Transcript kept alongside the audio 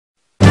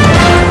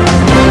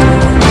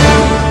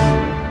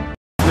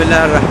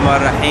Bismillah ar-Rahman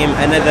ar-Rahim.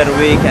 Another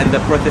week and the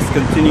protest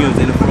continues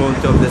in front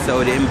of the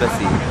Saudi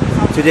embassy.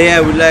 Today I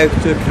would like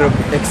to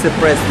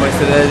express my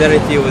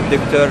solidarity with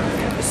Dr.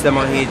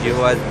 Samahiji,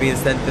 who has been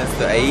sentenced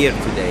to a year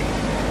today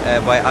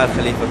by Al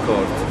Khalifa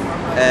court.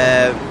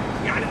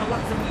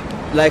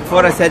 Like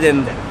for a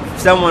sudden,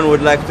 someone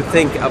would like to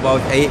think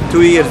about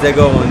 2 years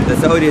ago when the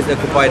Saudis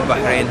occupied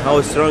Bahrain,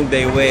 how strong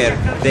they were.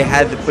 They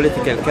had the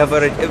political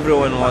coverage,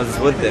 everyone was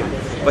with them.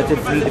 But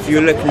if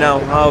you look now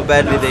how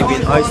badly they've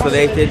been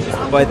isolated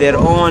by their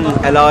own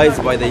allies,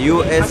 by the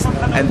US,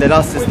 and the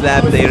last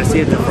slap they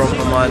received from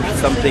Oman,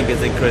 something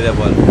is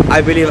incredible. I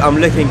believe I'm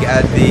looking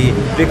at the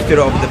victory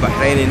of the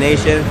Bahraini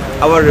nation.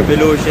 Our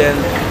revolution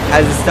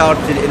has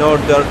started in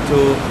order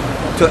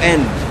to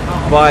end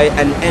by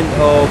an end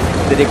of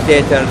the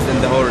dictators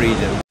in the whole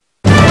region.